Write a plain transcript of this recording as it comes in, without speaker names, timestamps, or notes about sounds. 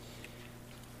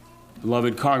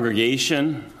Beloved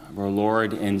congregation of our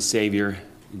Lord and Savior,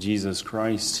 Jesus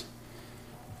Christ,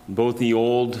 in both the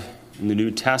Old and the New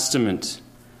Testament,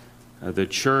 the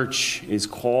church is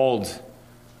called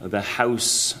the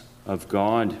house of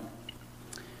God.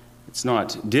 It's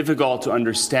not difficult to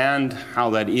understand how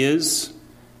that is,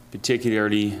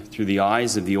 particularly through the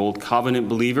eyes of the Old Covenant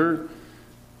believer,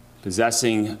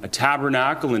 possessing a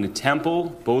tabernacle and a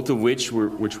temple, both of which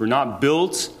were not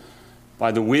built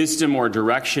by the wisdom or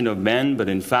direction of men, but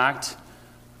in fact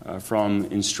from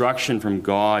instruction from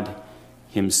God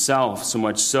himself, so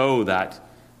much so that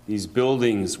these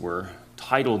buildings were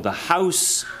titled the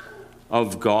house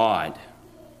of God.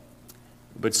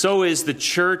 But so is the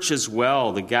church as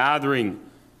well. The gathering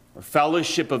or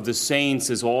fellowship of the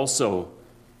saints is also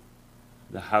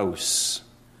the house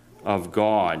of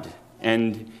God.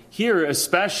 And here,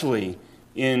 especially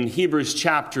in Hebrews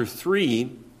chapter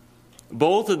 3,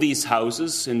 both of these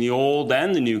houses, in the Old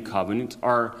and the New Covenant,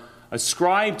 are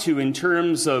ascribed to in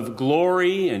terms of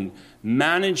glory and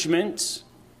management,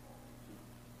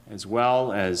 as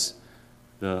well as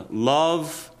the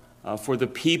love for the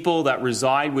people that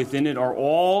reside within it, are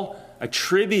all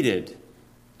attributed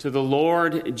to the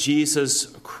Lord Jesus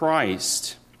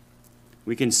Christ.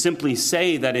 We can simply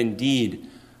say that indeed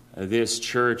this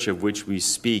church of which we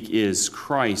speak is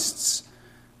Christ's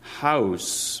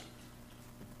house.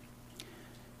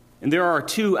 And there are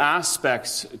two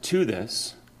aspects to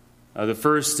this. The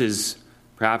first is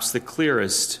perhaps the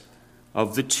clearest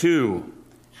of the two,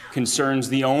 concerns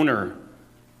the owner,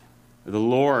 the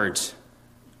Lord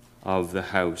of the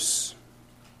house.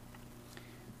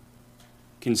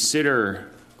 Consider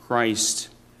Christ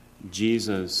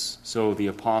Jesus. So the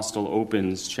apostle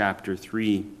opens chapter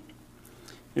 3.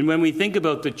 And when we think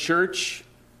about the church,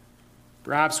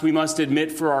 perhaps we must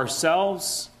admit for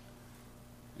ourselves,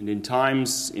 and in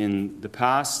times in the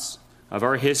past of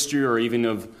our history or even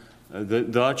of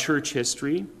the church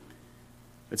history,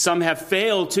 that some have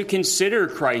failed to consider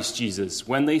Christ Jesus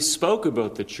when they spoke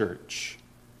about the church.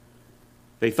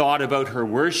 They thought about her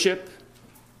worship.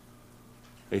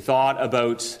 They thought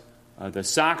about the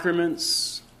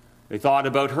sacraments. They thought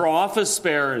about her office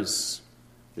bearers,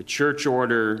 the church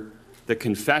order, the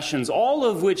confessions, all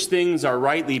of which things are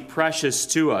rightly precious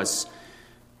to us.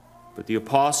 But the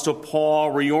Apostle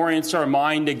Paul reorients our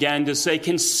mind again to say,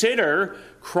 consider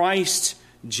Christ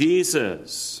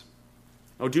Jesus.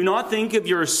 Oh, do not think of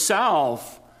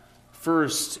yourself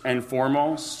first and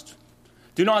foremost.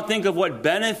 Do not think of what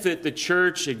benefit the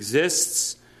church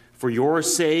exists for your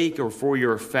sake or for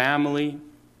your family,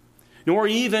 nor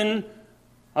even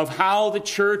of how the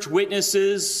church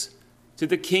witnesses to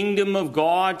the kingdom of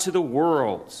God to the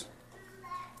world.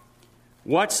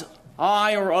 What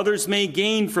I or others may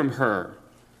gain from her.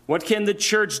 What can the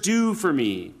church do for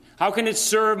me? How can it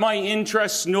serve my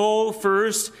interests? No,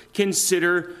 first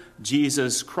consider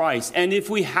Jesus Christ. And if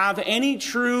we have any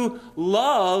true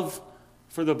love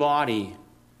for the body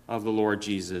of the Lord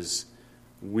Jesus,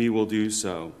 we will do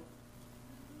so.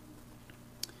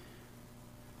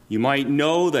 You might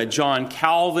know that John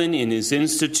Calvin in his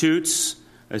Institutes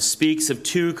speaks of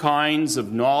two kinds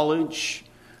of knowledge,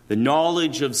 the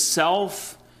knowledge of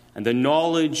self and the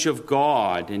knowledge of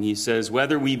God. And he says,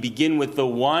 whether we begin with the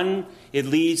one, it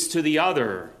leads to the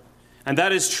other. And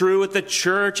that is true with the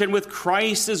church and with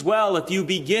Christ as well. If you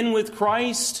begin with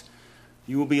Christ,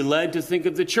 you will be led to think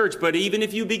of the church. But even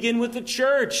if you begin with the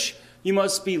church, you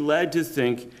must be led to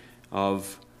think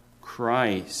of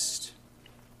Christ.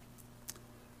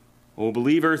 O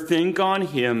believer, think on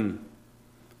him.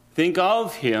 Think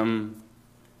of him.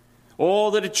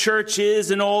 All that a church is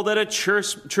and all that a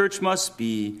church must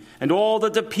be, and all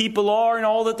that the people are and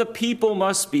all that the people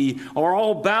must be, are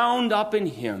all bound up in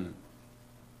him.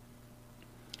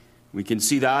 We can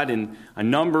see that in a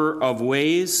number of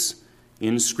ways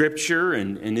in Scripture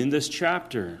and in this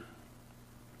chapter.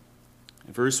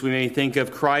 First, we may think of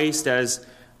Christ as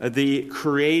the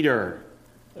creator,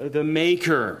 the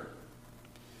maker.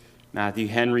 Matthew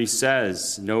Henry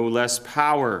says, no less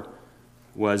power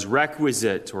was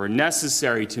requisite or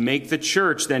necessary to make the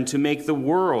church than to make the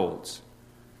world.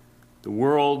 The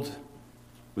world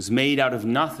was made out of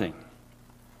nothing.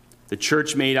 The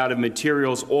church made out of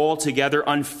materials altogether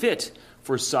unfit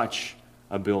for such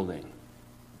a building.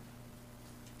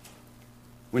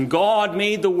 When God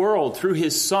made the world through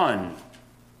his Son,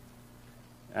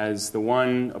 as the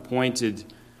one appointed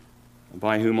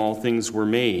by whom all things were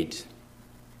made,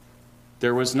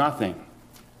 there was nothing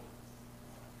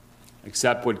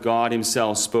except what God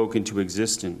himself spoke into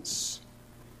existence.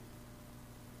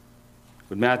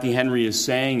 What Matthew Henry is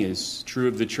saying is true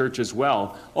of the church as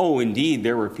well. Oh, indeed,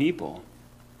 there were people.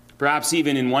 Perhaps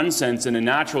even in one sense, in a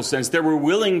natural sense, there were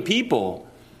willing people,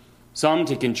 some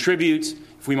to contribute,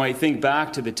 if we might think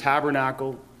back to the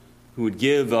tabernacle, who would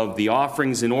give of the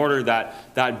offerings in order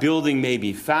that that building may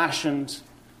be fashioned,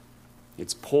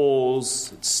 its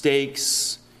poles, its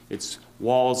stakes, its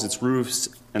walls, its roofs,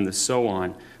 and so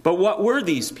on. But what were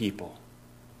these people?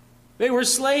 They were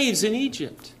slaves in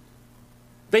Egypt.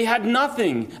 They had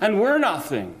nothing and were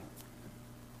nothing.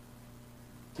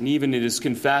 And even it is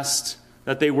confessed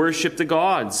that they worshiped the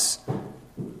gods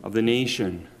of the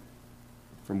nation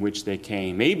from which they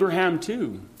came. Abraham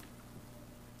too.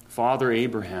 Father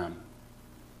Abraham.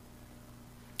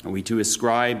 Are we to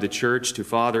ascribe the church to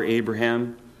Father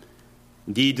Abraham?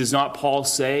 Indeed, does not Paul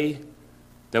say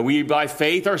that we by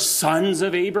faith are sons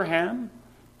of Abraham?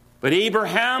 But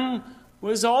Abraham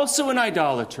was also an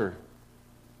idolater.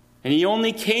 And he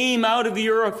only came out of the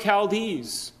Ur of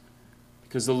Chaldees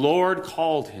because the Lord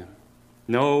called him.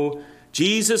 No,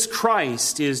 Jesus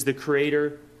Christ is the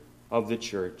creator of the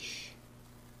church.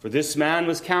 For this man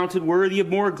was counted worthy of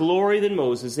more glory than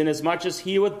Moses, inasmuch as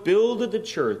he who hath builded the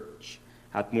church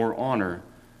hath more honor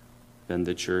than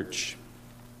the church.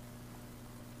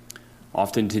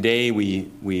 Often today we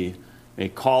may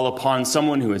call upon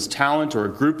someone who has talent or a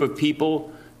group of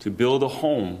people to build a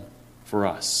home for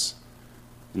us.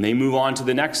 And they move on to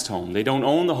the next home. They don't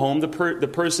own the home. The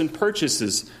person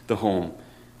purchases the home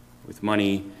with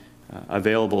money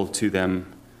available to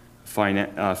them,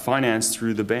 financed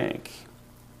through the bank.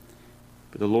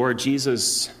 But the Lord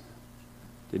Jesus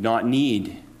did not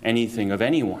need anything of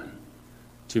anyone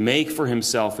to make for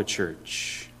himself a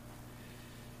church.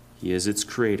 He is its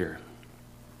creator.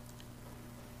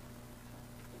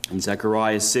 In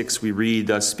Zechariah 6 we read,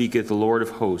 Thus speaketh the Lord of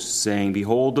hosts, saying,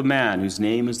 Behold the man whose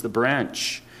name is the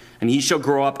branch, and he shall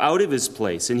grow up out of his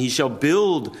place, and he shall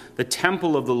build the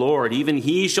temple of the Lord. Even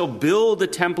he shall build the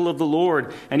temple of the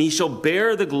Lord, and he shall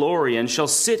bear the glory, and shall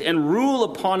sit and rule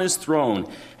upon his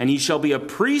throne. And he shall be a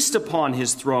priest upon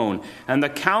his throne, and the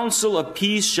counsel of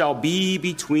peace shall be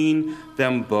between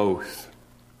them both.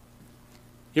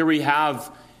 Here we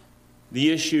have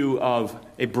the issue of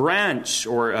a branch,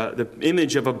 or the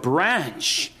image of a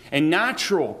branch, a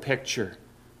natural picture,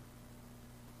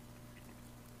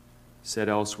 said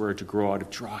elsewhere to grow out of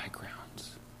dry ground.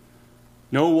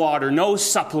 No water, no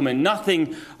supplement,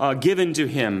 nothing given to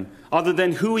him other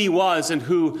than who he was and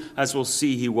who, as we'll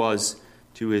see, he was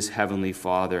to his heavenly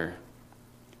Father.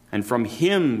 And from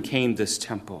him came this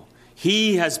temple.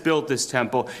 He has built this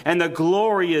temple, and the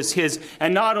glory is his.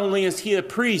 And not only is he a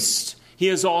priest, he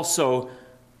is also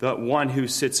the one who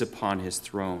sits upon his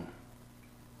throne.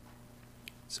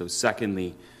 So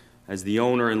secondly, as the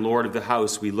owner and Lord of the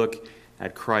house, we look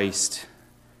at Christ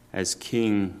as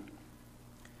King.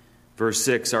 Verse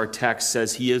 6, our text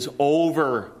says he is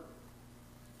over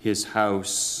his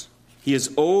house. He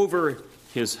is over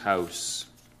his house.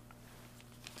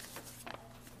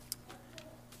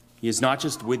 He is not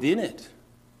just within it.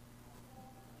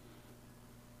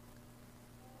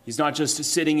 He's not just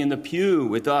sitting in the pew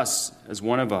with us as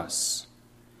one of us.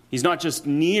 He's not just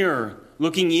near,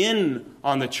 looking in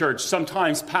on the church,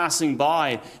 sometimes passing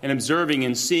by and observing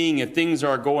and seeing if things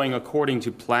are going according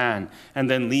to plan, and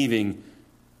then leaving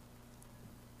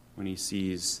when he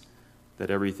sees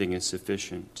that everything is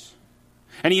sufficient.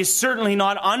 And he is certainly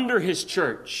not under his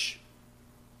church,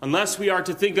 unless we are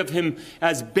to think of him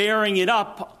as bearing it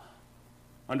up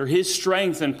under his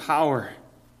strength and power.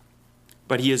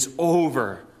 But he is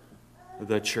over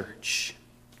the church.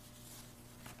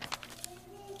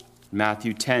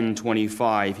 Matthew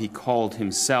 10:25, he called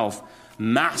himself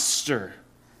master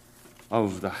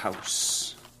of the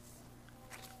house.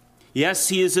 Yes,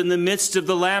 he is in the midst of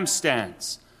the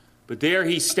lampstands, but there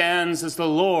he stands as the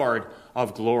Lord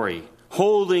of glory,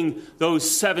 holding those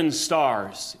 7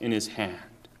 stars in his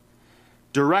hand,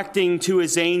 directing to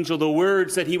his angel the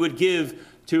words that he would give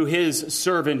to his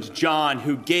servant John,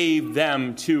 who gave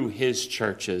them to his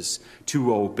churches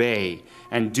to obey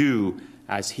and do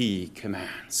as he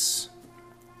commands.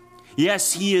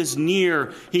 Yes, he is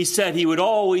near. He said he would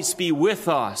always be with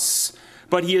us,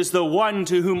 but he is the one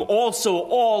to whom also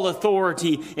all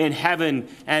authority in heaven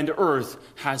and earth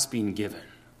has been given.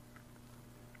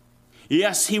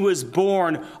 Yes, he was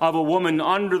born of a woman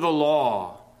under the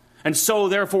law, and so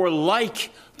therefore,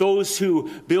 like those who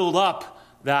build up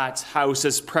that house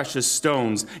as precious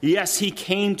stones. Yes, he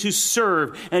came to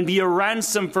serve and be a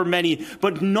ransom for many,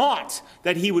 but not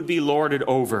that he would be lorded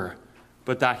over,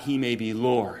 but that he may be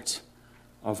Lord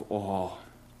of all.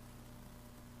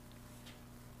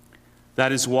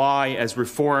 That is why, as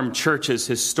Reformed churches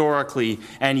historically,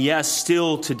 and yes,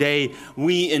 still today,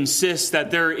 we insist that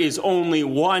there is only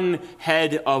one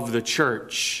head of the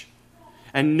church,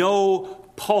 and no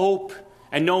pope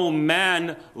and no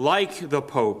man like the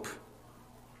Pope,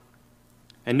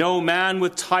 and no man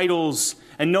with titles,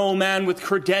 and no man with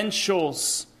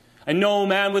credentials, and no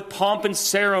man with pomp and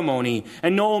ceremony,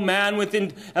 and no man with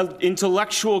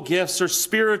intellectual gifts or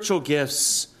spiritual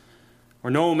gifts,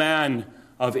 or no man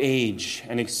of age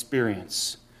and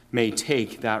experience may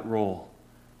take that role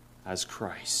as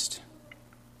Christ.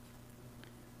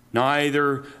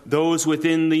 Neither those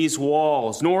within these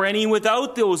walls, nor any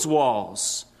without those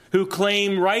walls, who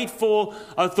claim rightful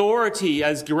authority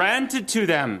as granted to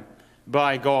them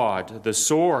by God, the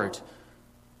sword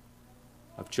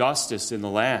of justice in the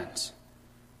land,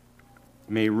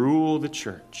 may rule the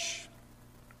church.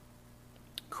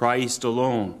 Christ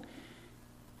alone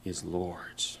is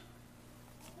Lord.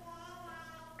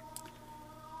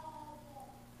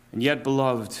 And yet,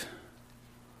 beloved,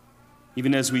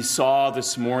 even as we saw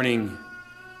this morning,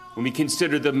 when we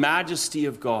consider the majesty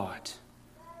of God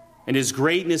and his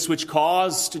greatness which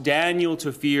caused Daniel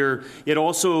to fear, yet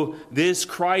also this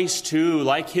Christ too,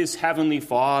 like his heavenly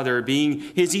Father, being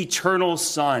his eternal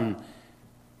Son,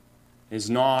 is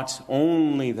not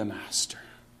only the Master,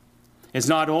 is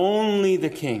not only the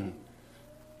King.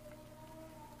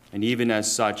 And even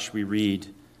as such, we read,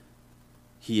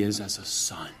 he is as a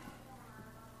son.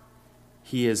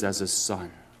 He is as a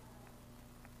son.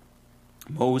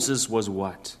 Moses was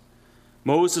what?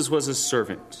 Moses was a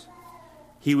servant.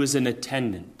 He was an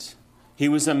attendant. He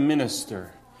was a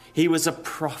minister. He was a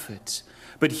prophet.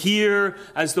 But here,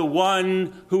 as the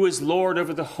one who is Lord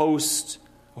over the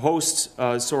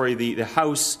the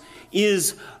house,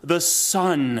 is the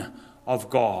Son of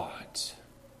God.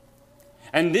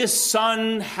 And this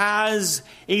Son has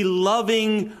a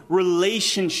loving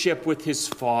relationship with his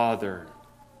Father.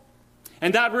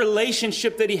 And that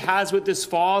relationship that he has with his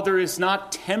Father is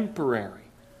not temporary.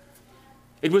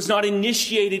 It was not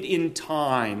initiated in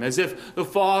time, as if the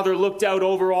Father looked out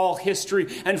over all history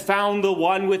and found the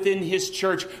one within his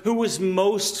church who was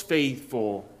most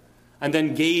faithful, and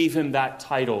then gave him that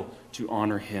title to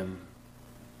honor him.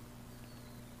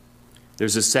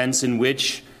 There's a sense in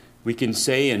which we can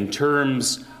say, in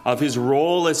terms of his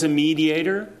role as a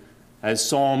mediator, as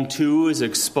Psalm 2 is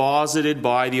exposited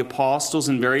by the apostles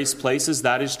in various places,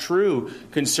 that is true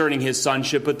concerning his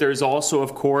sonship. But there's also,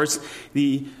 of course,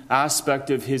 the aspect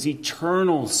of his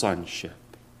eternal sonship.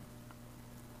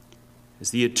 As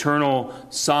the eternal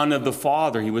Son of the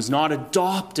Father, he was not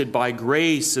adopted by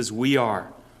grace as we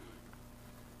are.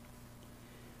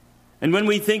 And when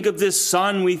we think of this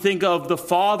Son, we think of the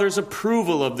Father's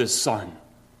approval of this Son.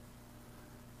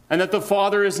 And that the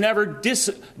Father is never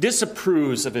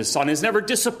disapproves of his Son, is never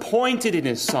disappointed in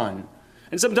his Son.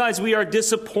 And sometimes we are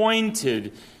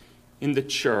disappointed in the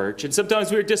church. And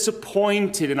sometimes we are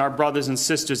disappointed in our brothers and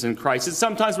sisters in Christ. And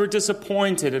sometimes we're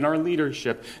disappointed in our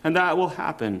leadership. And that will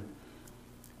happen.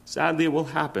 Sadly, it will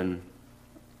happen.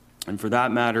 And for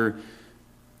that matter,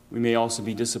 we may also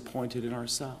be disappointed in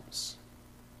ourselves.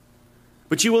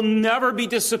 But you will never be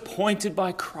disappointed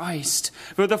by Christ.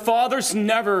 For the Father's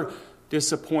never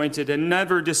disappointed and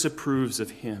never disapproves of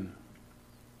him.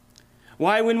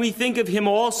 Why, when we think of him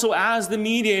also as the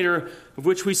mediator, of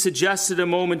which we suggested a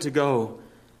moment ago,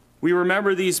 we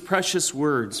remember these precious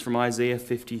words from Isaiah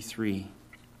 53.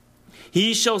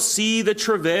 He shall see the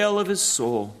travail of his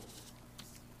soul,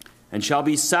 and shall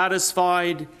be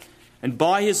satisfied, and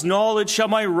by his knowledge shall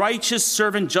my righteous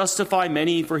servant justify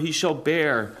many, for he shall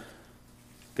bear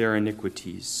their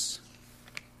iniquities.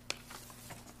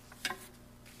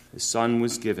 His Son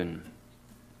was given.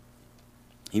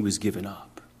 He was given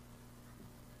up.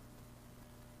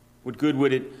 What good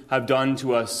would it have done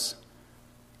to us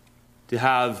to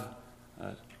have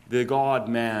the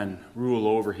God-man rule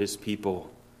over his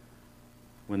people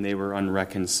when they were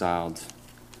unreconciled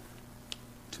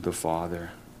to the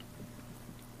Father?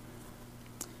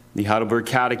 The Heidelberg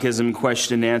Catechism,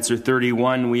 question and answer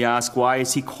 31, we ask, why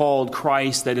is he called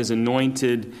Christ that is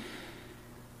anointed?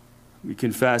 We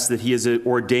confess that he is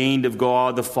ordained of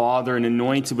God the Father and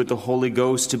anointed with the Holy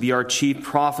Ghost to be our chief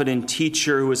prophet and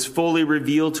teacher, who has fully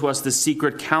revealed to us the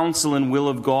secret counsel and will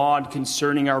of God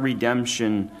concerning our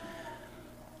redemption,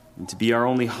 and to be our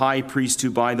only high priest,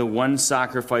 who by the one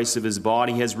sacrifice of his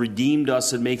body has redeemed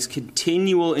us and makes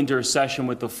continual intercession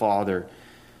with the Father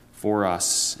for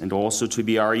us, and also to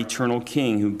be our eternal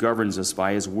King, who governs us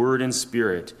by his word and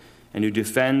Spirit, and who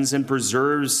defends and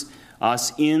preserves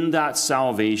us in that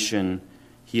salvation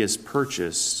he has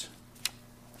purchased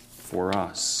for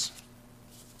us.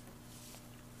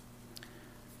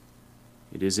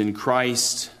 It is in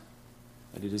Christ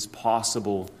that it is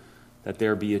possible that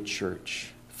there be a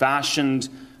church, fashioned,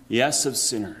 yes, of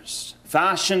sinners,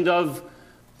 fashioned of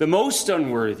the most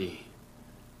unworthy,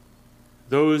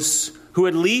 those who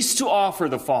had least to offer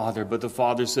the Father. But the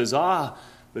Father says, but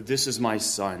this is my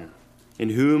Son,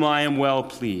 in whom I am well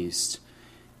pleased.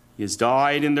 He has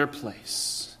died in their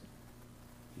place.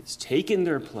 He has taken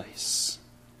their place.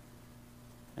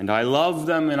 And I love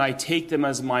them, and I take them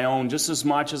as my own, just as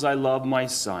much as I love my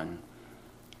Son,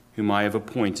 whom I have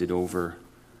appointed over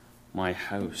my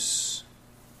house.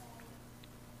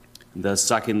 And thus,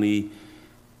 secondly,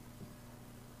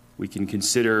 we can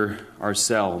consider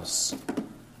ourselves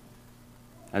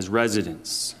as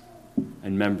residents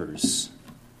and members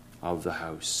of the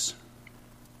house.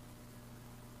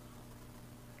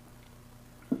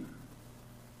 Let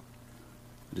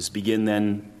us begin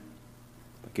then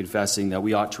by confessing that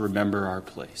we ought to remember our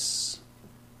place.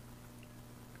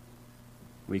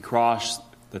 We cross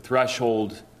the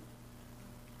threshold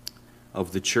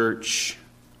of the church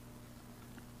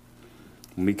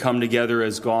when we come together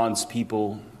as God's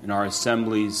people in our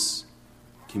assemblies,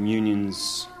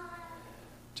 communions,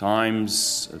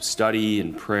 times of study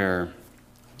and prayer.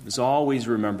 Let us always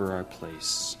remember our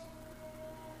place.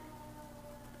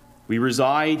 We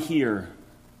reside here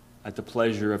at the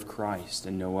pleasure of Christ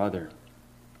and no other.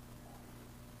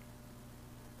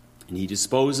 And he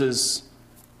disposes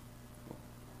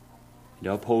and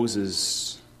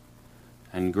opposes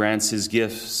and grants his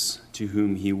gifts to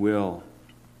whom he will.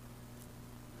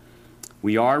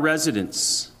 We are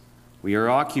residents. We are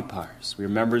occupiers. We are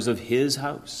members of his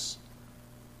house.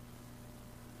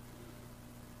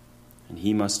 And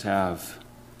he must have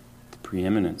the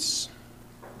preeminence.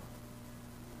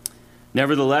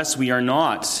 Nevertheless, we are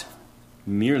not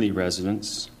merely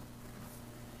residents.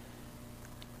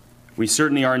 We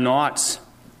certainly are not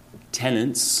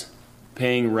tenants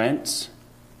paying rent.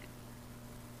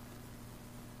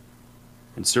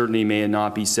 And certainly may it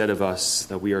not be said of us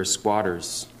that we are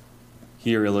squatters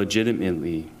here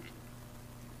illegitimately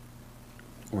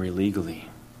or illegally.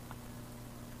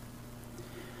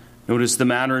 Notice the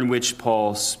manner in which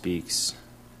Paul speaks.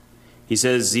 He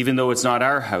says, even though it's not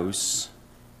our house,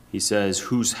 he says,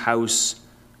 whose house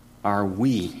are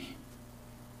we?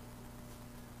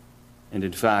 And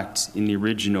in fact, in the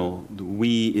original, the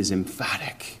we is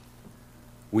emphatic.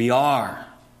 We are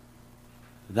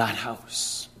that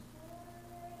house.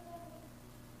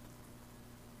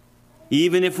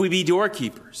 Even if we be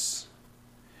doorkeepers,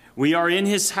 we are in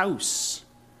his house,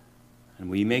 and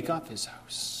we make up his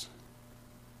house.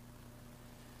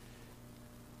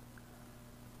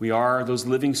 We are those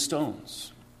living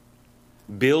stones,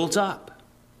 built up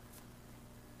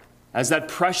as that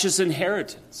precious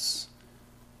inheritance,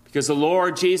 because the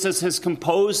Lord Jesus has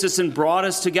composed us and brought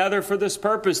us together for this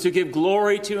purpose, to give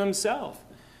glory to himself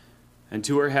and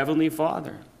to our Heavenly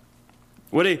Father.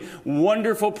 What a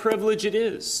wonderful privilege it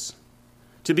is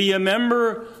to be a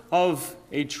member of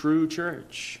a true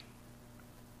church.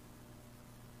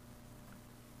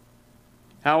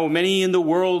 How many in the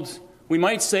world, we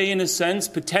might say in a sense,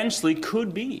 potentially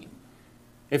could be,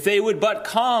 if they would but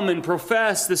come and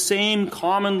profess the same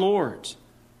common Lord.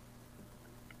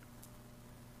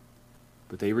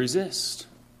 But they resist.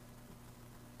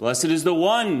 Blessed is the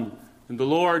one whom the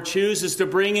Lord chooses to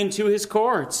bring into his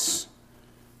courts.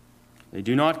 They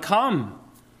do not come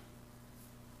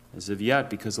as of yet,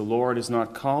 because the Lord has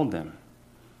not called them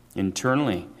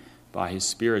internally by his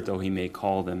Spirit, though he may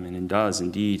call them, and does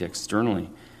indeed externally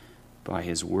by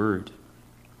his word.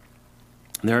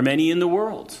 There are many in the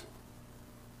world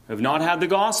who have not had the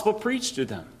gospel preached to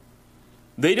them.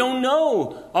 They don't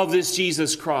know of this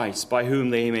Jesus Christ by whom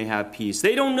they may have peace.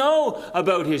 They don't know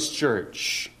about his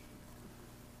church.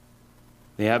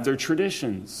 They have their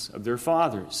traditions of their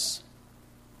fathers.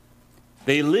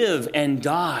 They live and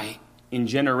die in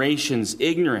generations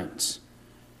ignorant,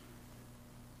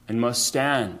 and must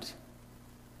stand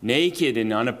naked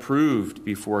and unapproved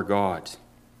before God.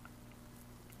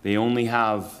 They only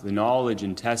have the knowledge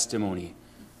and testimony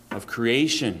of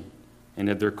creation and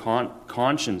of their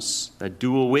conscience, that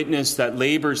dual witness that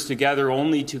labors together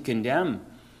only to condemn.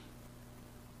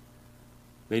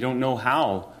 They don't know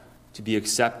how to be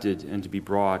accepted and to be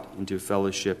brought into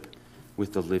fellowship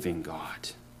with the living God.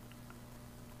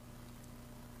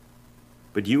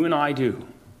 But you and I do.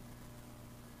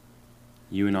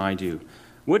 You and I do.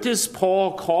 What does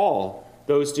Paul call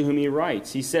those to whom he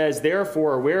writes? He says,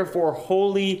 therefore, wherefore,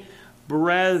 holy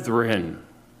brethren.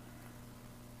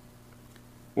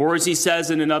 Or as he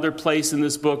says in another place in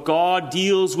this book, God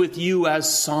deals with you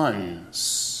as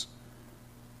sons.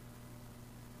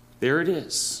 There it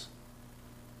is.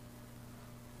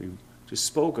 We just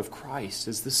spoke of Christ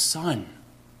as the Son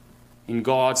in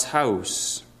God's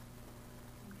house.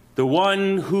 The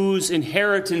one whose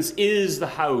inheritance is the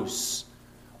house,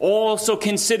 also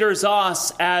considers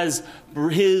us as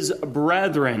his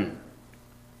brethren.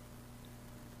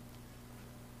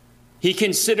 He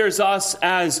considers us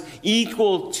as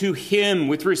equal to him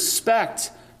with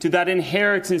respect to that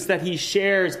inheritance that he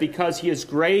shares because he is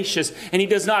gracious, and he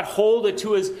does not hold it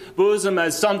to his bosom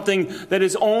as something that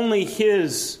is only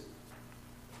his.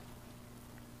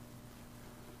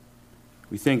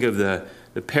 We think of the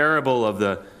parable of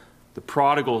the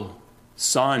prodigal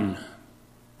son,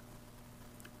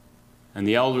 and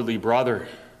the elderly brother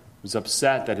was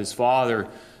upset that his father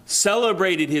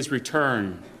celebrated his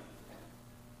return.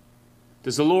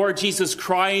 Does the Lord Jesus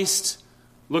Christ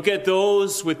look at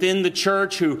those within the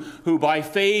church who by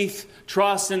faith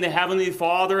trust in the Heavenly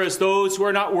Father as those who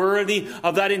are not worthy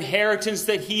of that inheritance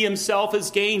that he himself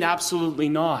has gained? Absolutely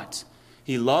not.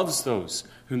 He loves those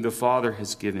whom the Father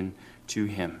has given to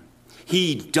him.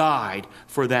 He died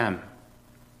for them.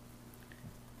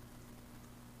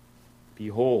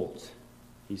 Behold,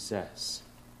 he says,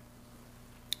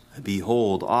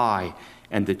 behold, I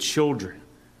and the children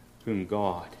whom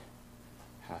God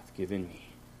hath given me.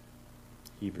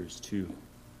 Hebrews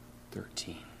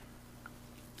 2:13.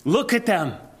 Look at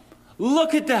them.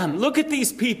 Look at them. Look at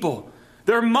these people.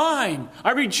 They're mine.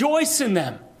 I rejoice in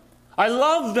them. I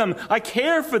love them. I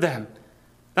care for them.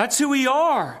 That's who we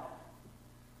are.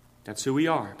 That's who we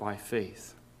are by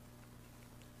faith.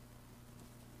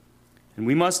 And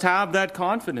we must have that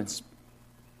confidence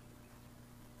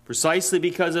precisely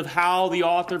because of how the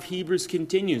author of Hebrews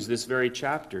continues this very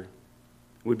chapter.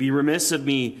 It would be remiss of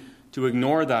me to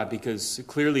ignore that, because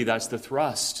clearly that's the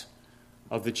thrust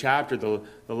of the chapter. The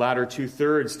latter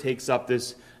 2/3 takes up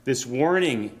this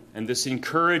warning and this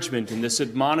encouragement and this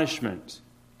admonishment.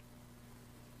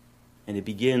 And it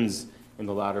begins in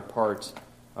the latter part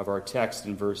of our text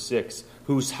in verse 6.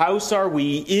 Whose house are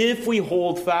we if we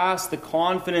hold fast the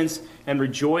confidence and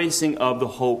rejoicing of the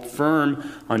hope firm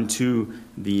unto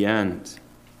the end?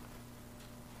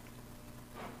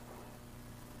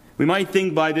 We might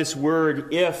think by this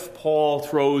word, if, Paul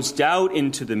throws doubt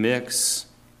into the mix,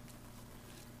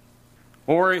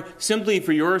 or simply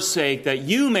for your sake that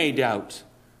you may doubt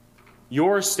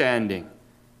your standing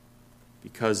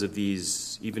because of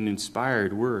these even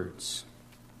inspired words.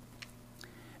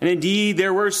 And indeed,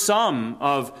 there were some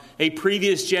of a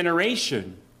previous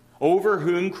generation over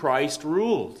whom Christ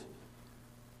ruled.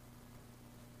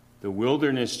 The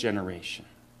wilderness generation.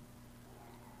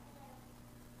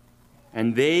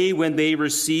 And they, when they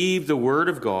received the word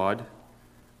of God,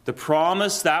 the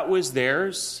promise that was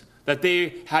theirs, that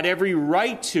they had every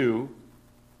right to,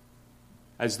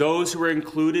 as those who were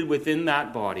included within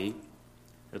that body,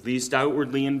 at least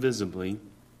outwardly and visibly,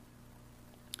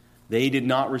 they did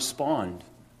not respond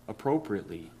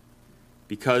appropriately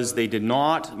because they did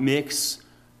not mix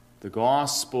the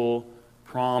gospel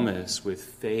promise with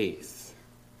faith.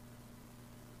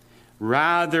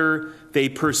 Rather, they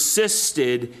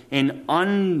persisted in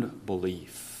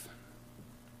unbelief.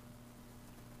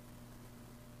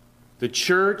 The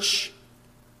church,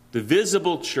 the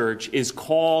visible church, is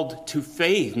called to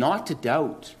faith, not to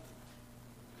doubt.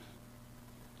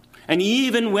 And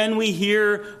even when we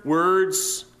hear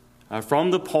words from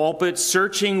the pulpit,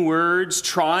 searching words,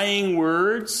 trying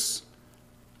words,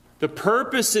 the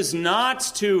purpose is not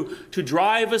to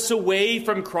drive us away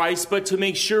from Christ, but to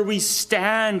make sure we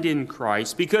stand in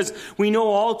Christ. Because we know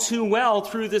all too well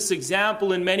through this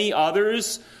example and many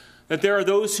others that there are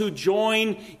those who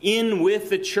join in with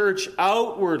the church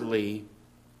outwardly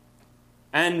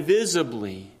and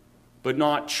visibly, but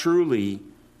not truly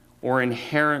or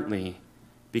inherently,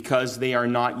 because they are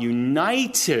not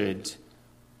united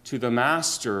to the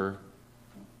Master,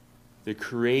 the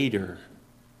Creator,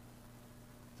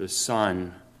 the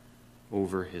Son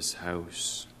over his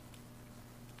house.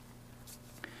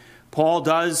 Paul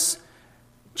does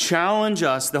challenge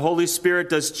us, the Holy Spirit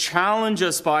does challenge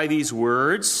us by these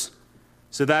words,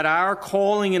 so that our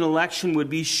calling and election would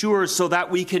be sure, so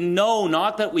that we can know,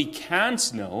 not that we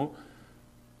can't know.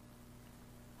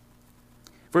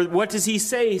 For what does he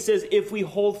say? He says, if we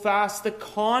hold fast the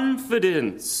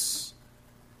confidence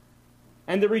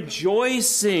and the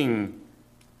rejoicing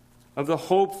of the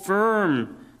hope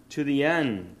firm to the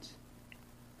end.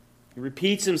 He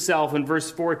repeats himself in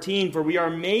verse 14, for we are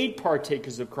made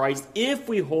partakers of Christ if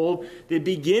we hold the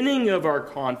beginning of our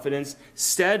confidence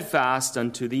steadfast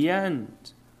unto the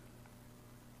end.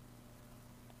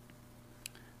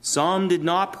 Some did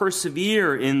not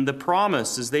persevere in the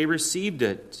promise as they received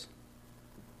it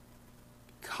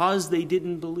because they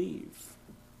didn't believe.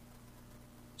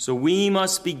 So we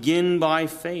must begin by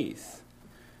faith.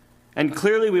 And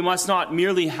clearly we must not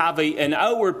merely have an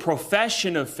outward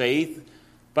profession of faith,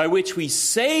 by which we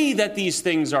say that these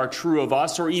things are true of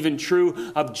us, or even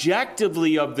true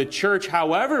objectively of the church,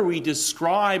 however we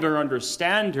describe or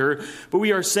understand her, but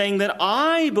we are saying that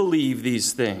I believe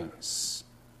these things,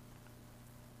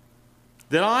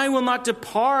 that I will not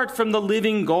depart from the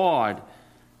living God,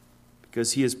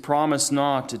 because he has promised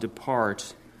not to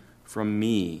depart from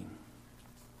me.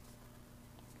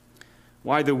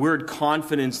 Why the word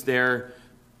confidence there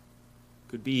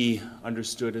could be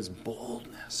understood as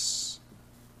boldness.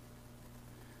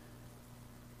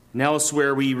 And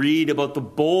elsewhere we read about the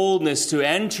boldness to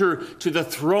enter to the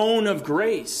throne of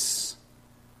grace.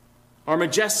 Our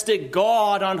majestic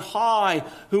God on high,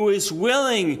 who is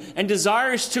willing and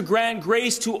desires to grant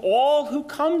grace to all who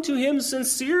come to him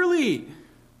sincerely.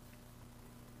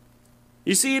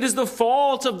 You see, it is the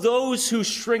fault of those who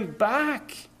shrink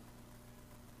back.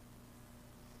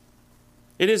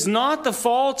 It is not the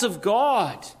fault of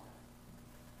God.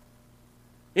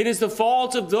 It is the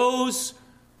fault of those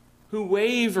who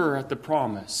waver at the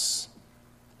promise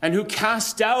and who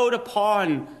cast doubt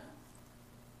upon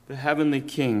the heavenly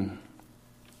King,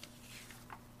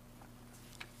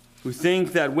 who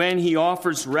think that when he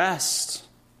offers rest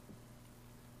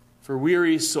for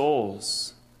weary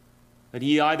souls, that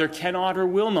he either cannot or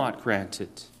will not grant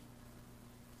it,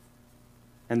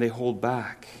 and they hold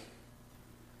back.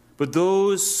 But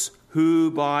those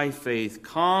who by faith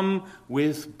come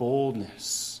with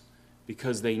boldness,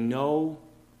 because they know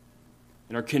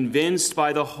and are convinced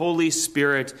by the Holy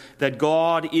Spirit that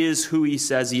God is who he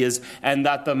says he is, and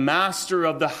that the master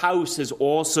of the house is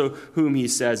also whom he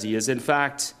says he is. In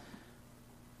fact,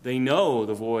 they know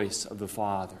the voice of the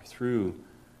Father through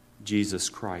Jesus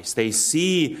Christ. They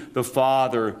see the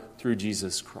Father through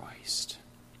Jesus Christ.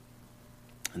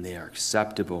 And they are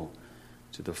acceptable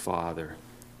to the Father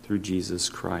through Jesus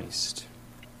Christ.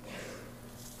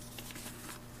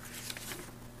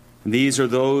 And these are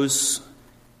those,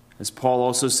 as Paul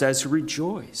also says, who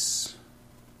rejoice.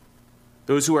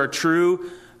 Those who are true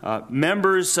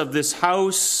members of this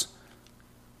house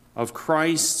of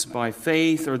Christ by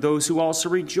faith are those who also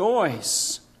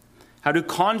rejoice. How do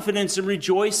confidence and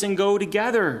rejoicing go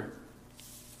together?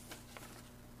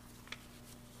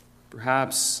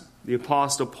 Perhaps the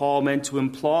Apostle Paul meant to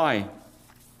imply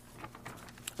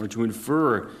or to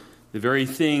infer the very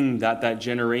thing that that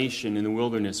generation in the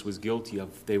wilderness was guilty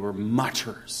of. They were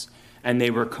mutters and they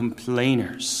were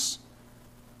complainers.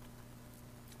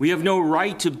 We have no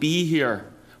right to be here.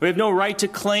 We have no right to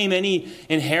claim any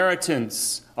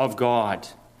inheritance of God.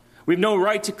 We have no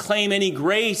right to claim any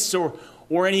grace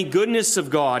or any goodness of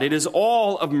God. It is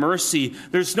all of mercy.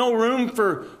 There's no room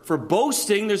for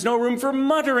boasting. There's no room for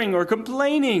muttering or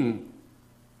complaining.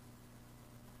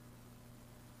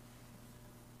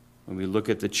 When we look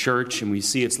at the church and we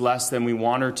see it's less than we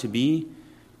want her to be,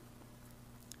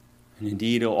 and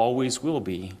indeed it always will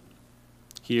be,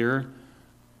 here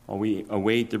while we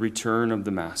await the return of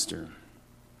the Master,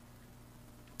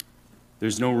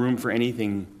 there's no room for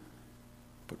anything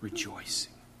but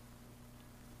rejoicing.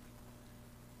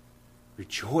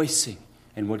 Rejoicing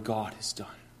in what God has done.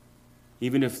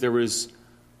 Even if there was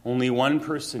only one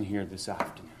person here this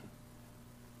afternoon,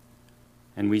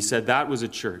 and we said that was a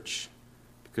church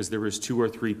because there was 2 or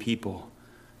 3 people,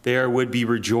 there would be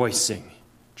rejoicing,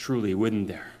 truly, wouldn't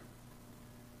there?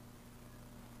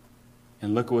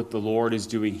 And look at what the Lord is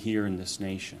doing here in this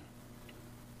nation.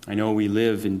 I know we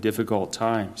live in difficult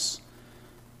times.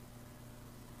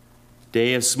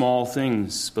 Day of small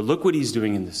things, but look what he's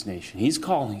doing in this nation. He's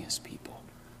calling his people.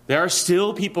 There are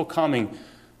still people coming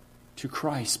to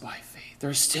Christ by faith. There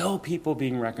are still people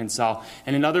being reconciled.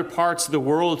 And in other parts of the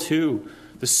world too,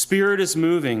 the Spirit is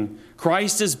moving.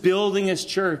 Christ is building his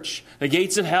church. The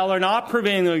gates of hell are not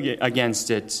prevailing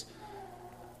against it.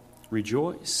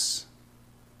 Rejoice.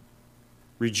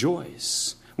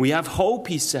 Rejoice. We have hope,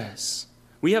 he says.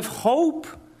 We have hope.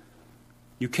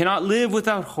 You cannot live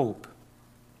without hope.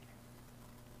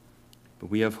 But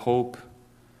we have hope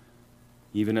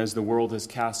even as the world has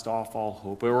cast off all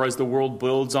hope, or as the world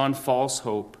builds on false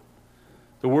hope.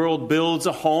 The world builds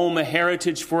a home, a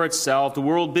heritage for itself. The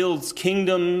world builds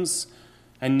kingdoms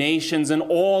and nations, and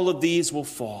all of these will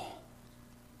fall.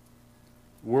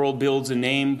 The world builds a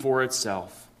name for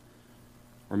itself,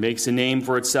 or makes a name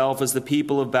for itself as the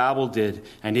people of Babel did,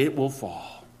 and it will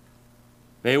fall.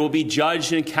 They will be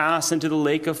judged and cast into the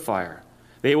lake of fire.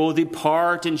 They will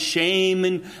depart in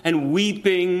shame and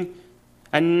weeping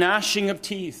and gnashing of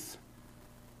teeth,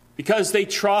 because they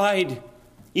tried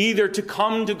either to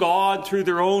come to God through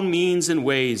their own means and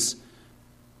ways,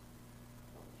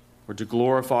 or to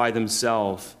glorify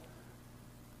themselves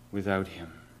without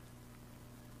him.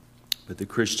 But the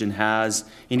Christian has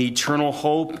an eternal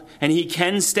hope, and he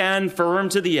can stand firm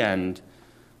to the end.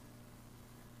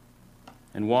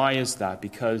 And why is that?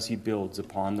 Because he builds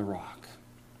upon the rock.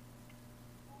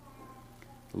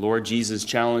 The Lord Jesus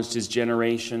challenged his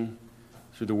generation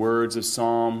through the words of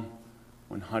Psalm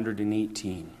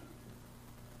 118.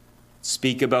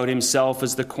 Speak about himself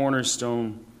as the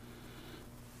cornerstone.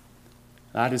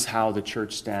 That is how the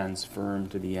church stands firm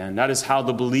to the end. That is how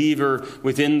the believer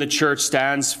within the church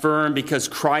stands firm, because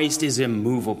Christ is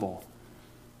immovable.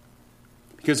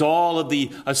 Because all of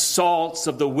the assaults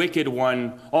of the wicked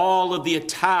one, all of the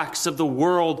attacks of the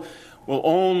world will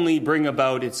only bring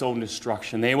about its own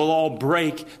destruction. They will all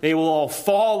break. They will all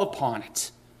fall upon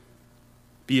it.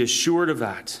 Be assured of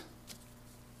that.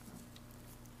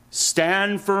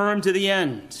 Stand firm to the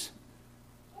end.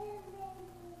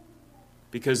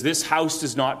 Because this house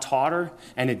does not totter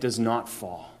and it does not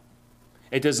fall.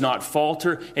 It does not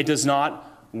falter. It does not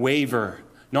waver.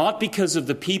 Not because of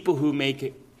the people who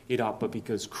make it up, but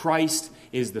because Christ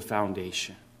is the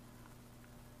foundation.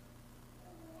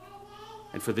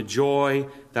 And for the joy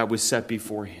that was set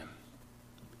before him,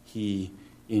 he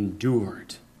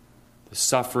endured the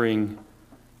suffering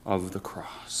of the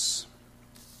cross.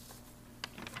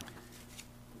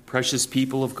 Precious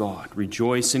people of God,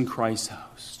 rejoice in Christ's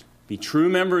house. Be true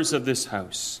members of this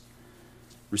house.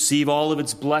 Receive all of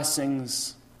its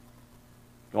blessings,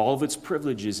 all of its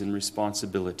privileges and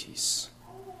responsibilities.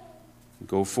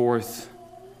 Go forth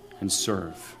and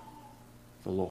serve.